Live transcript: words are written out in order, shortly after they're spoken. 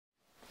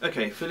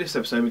Okay, for this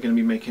episode we're going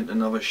to be making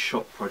another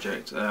shop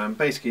project.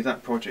 Basically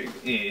that project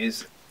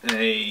is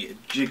a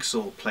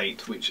jigsaw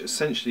plate, which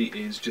essentially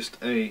is just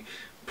a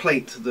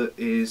plate that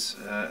is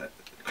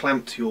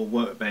clamped to your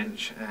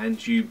workbench,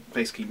 and you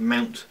basically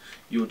mount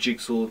your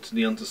jigsaw to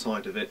the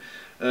underside of it.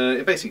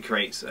 It basically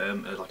creates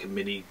like a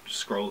mini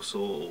scroll saw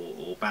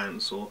or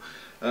bandsaw.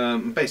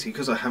 Basically,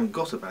 because I haven't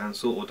got a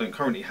bandsaw or don't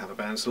currently have a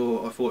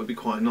bandsaw, I thought it would be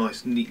quite a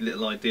nice, neat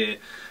little idea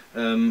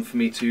for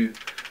me to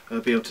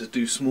be able to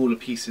do smaller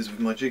pieces with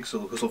my jigsaw,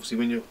 because obviously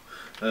when you're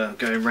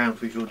going around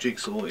with your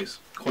jigsaw it's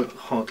quite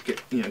hard to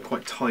get, you know,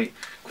 quite tight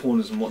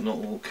corners and whatnot,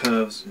 or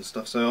curves and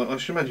stuff, so I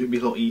should imagine it would be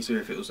a lot easier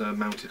if it was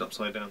mounted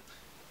upside down.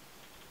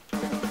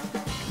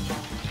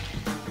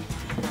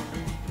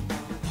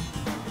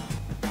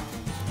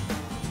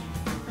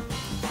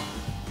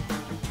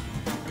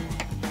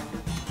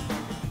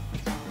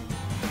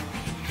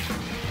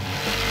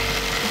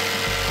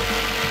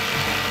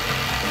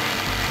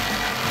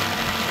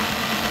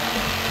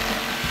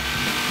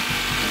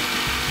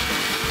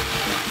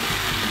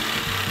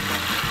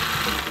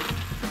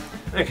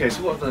 Okay,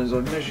 so what I've done is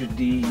I've measured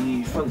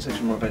the front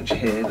section of my bench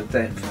here, the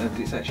depth, and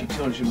it's actually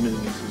 200mm.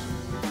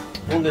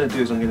 What I'm going to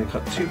do is I'm going to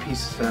cut two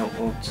pieces out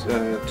of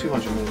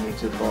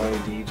 200mm by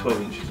the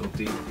 12 inches of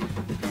the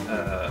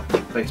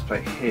base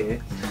plate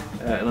here,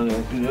 and I'm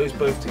going to glue those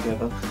both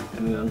together,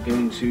 and then I'm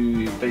going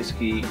to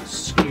basically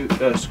screw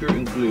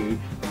and glue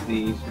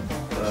the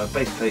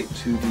base plate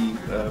to the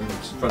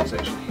front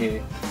section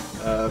here.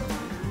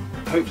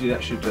 Hopefully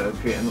that should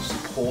create enough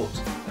support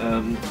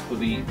for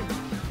the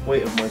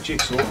weight of my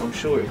jigsaw. I'm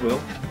sure it will.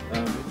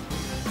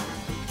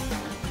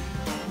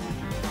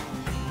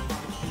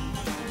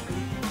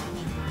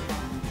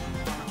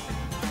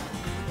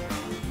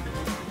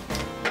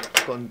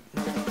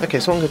 Okay,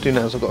 so what I'm going to do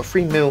now is I've got a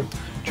 3mm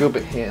drill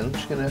bit here, and I'm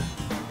just going to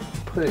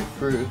put it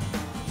through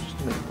just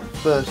to make my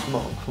first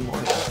mark for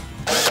my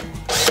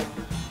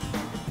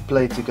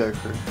blade to go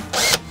through.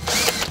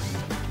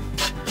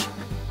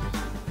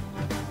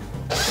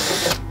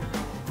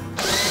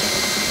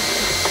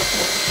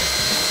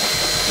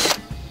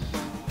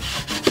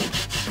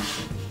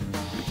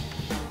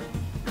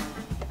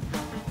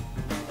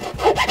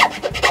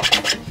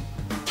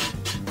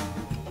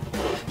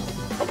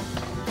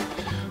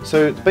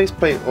 So the base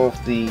plate of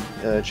the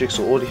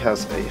jigsaw already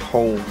has a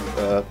hole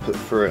put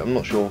through it. I'm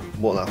not sure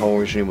what that hole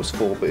originally was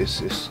for, but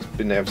it's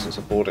been there ever since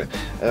I bought it.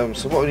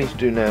 So what I need to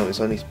do now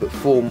is I need to put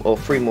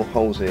 3 more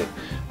holes in it,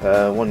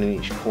 one in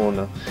each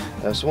corner.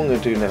 So what I'm going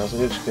to do now is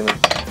I'm just going to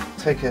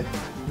take a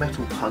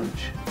metal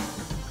punch,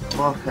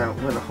 mark out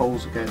where the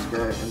holes are going to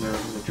go, and then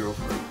I'm going to drill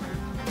through.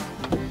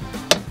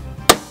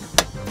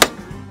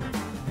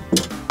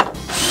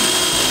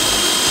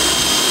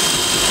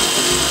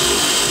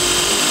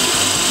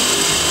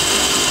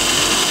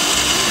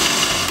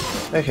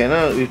 Okay,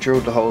 now that we've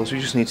drilled the holes, we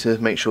just need to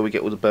make sure we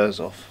get all the burrs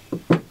off.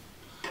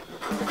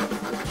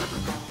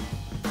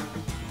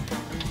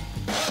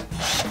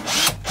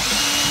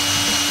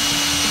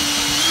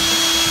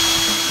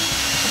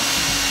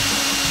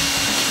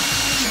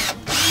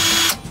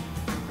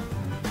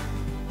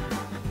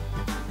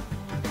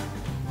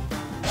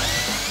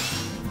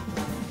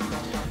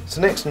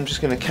 So next I'm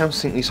just going to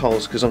countersink these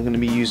holes, because I'm going to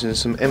be using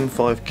some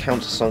M5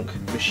 countersunk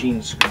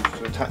machine screws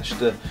to attach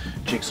the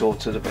jigsaw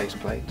to the base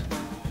plate.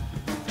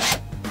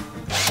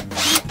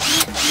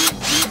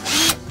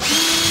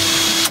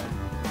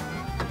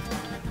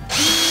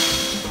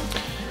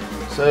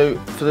 So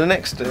for the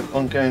next step,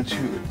 I'm going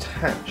to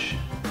attach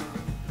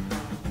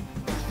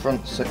the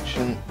front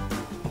section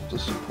of the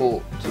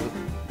support to the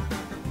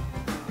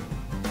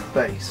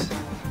base.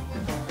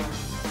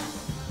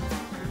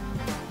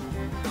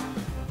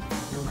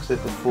 Like I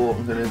said before,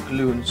 I'm going to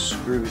glue and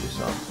screw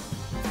this up,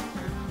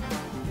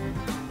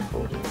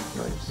 hold it in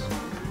place.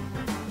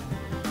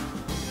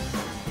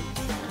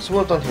 So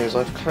what I've done here is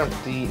I've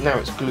clamped now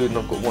it's glued and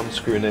I've got one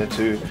screw in there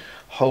to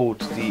hold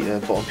the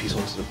bottom piece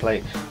onto the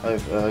plate.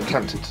 I've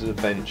clamped it to the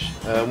bench.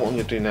 What I'm going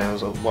to do now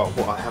is, what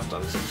I have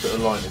done is put a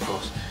line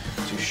across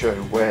to show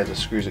where the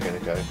screws are going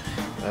to go,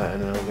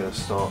 and then I'm going to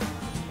start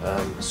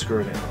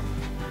screwing it up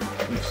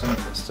with some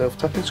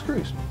self-tapping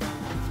screws.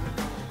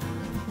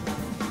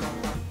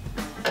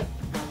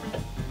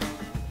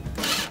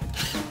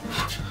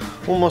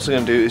 What I'm also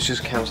going to do is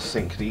just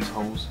countersink these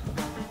holes.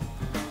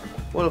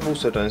 What I've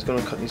also done is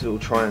going to cut these little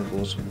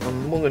triangles,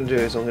 and what I'm going to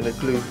do is I'm going to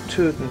glue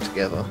 2 of them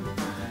together,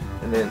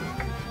 and then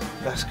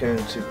that's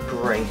going to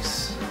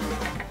brace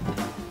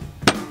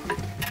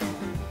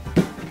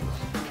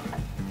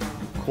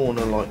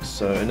corner like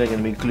so, and they're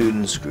going to be glued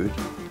and screwed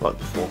like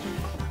before.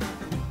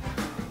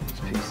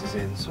 These pieces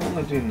in. So what I'm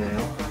going to do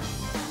now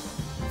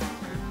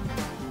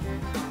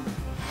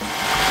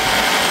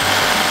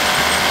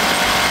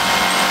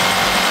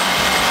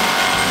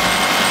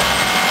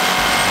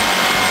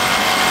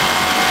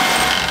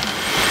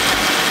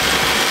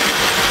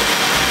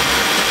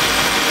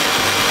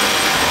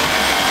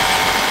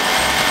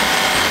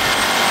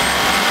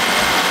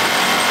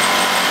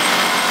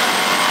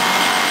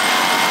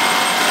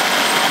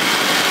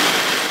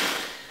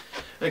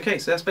Okay,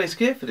 so that's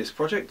basically it for this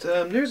project.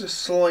 There is a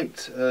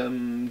slight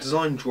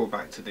design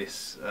drawback to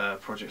this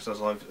project,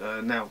 as I've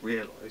now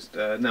realised,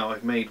 now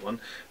I've made one,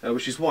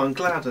 which is why I'm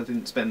glad I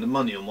didn't spend the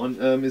money on one,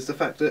 is the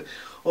fact that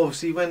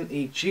obviously when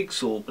a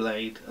jigsaw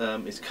blade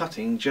is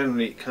cutting,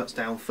 generally it cuts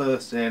down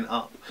first then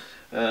up.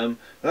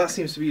 That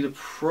seems to be the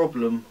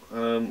problem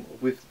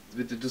with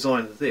the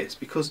design of this,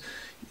 because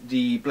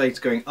the blade's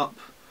going up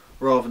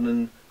rather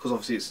than, because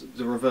obviously it's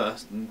the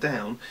reverse and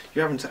down,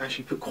 you're having to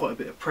actually put quite a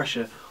bit of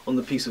pressure on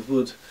the piece of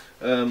wood,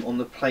 on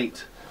the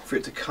plate, for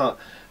it to cut.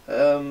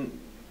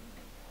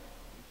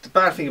 The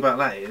bad thing about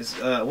that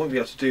is I won't be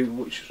able to do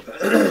which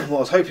what I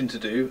was hoping to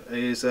do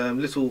is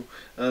little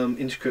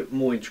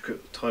more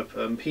intricate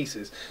type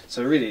pieces.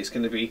 So really it's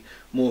going to be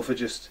more for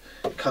just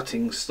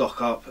cutting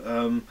stock up,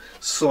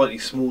 slightly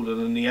smaller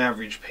than the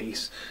average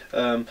piece,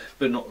 but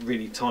not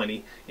really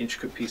tiny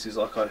intricate pieces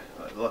like I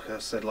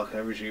said, like I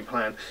originally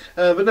planned.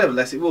 But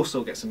nevertheless, it will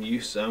still get some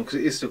use because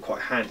it is still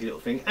quite a handy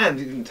little thing, and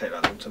it didn't take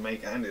that long to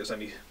make, and it was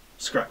only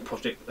scrap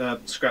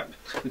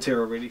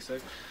material really. So.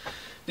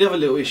 The other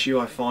little issue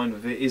I find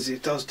with it is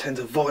it does tend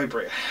to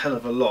vibrate a hell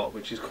of a lot,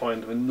 which is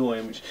kind of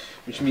annoying,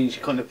 which means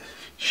you're kind of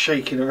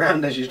shaking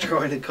around as you're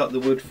trying to cut the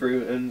wood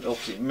through, and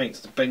obviously it makes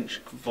the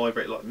bench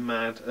vibrate like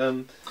mad.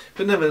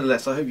 But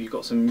nevertheless, I hope you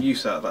got some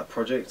use out of that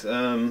project,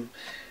 and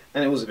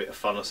it was a bit of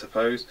fun, I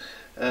suppose.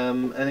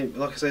 And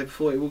like I said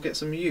before, it will get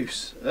some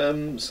use.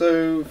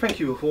 So thank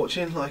you for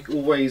watching. Like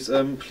always,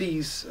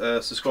 please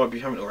subscribe if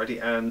you haven't already,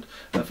 and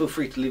feel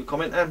free to leave a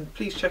comment, and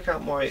please check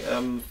out my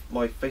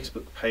my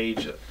Facebook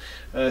page.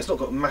 It's not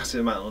got a massive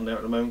amount on there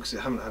at the moment because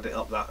I haven't had it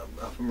up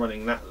and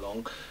running that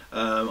long.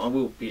 I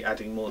will be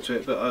adding more to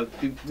it, but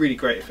it'd be really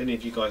great if any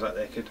of you guys out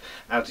there could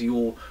add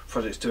your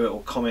projects to it,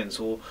 or comments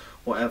or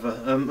whatever.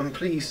 And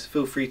please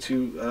feel free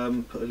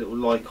to put a little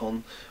like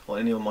on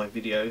any of my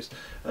videos.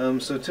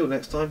 So until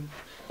next time,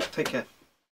 take care.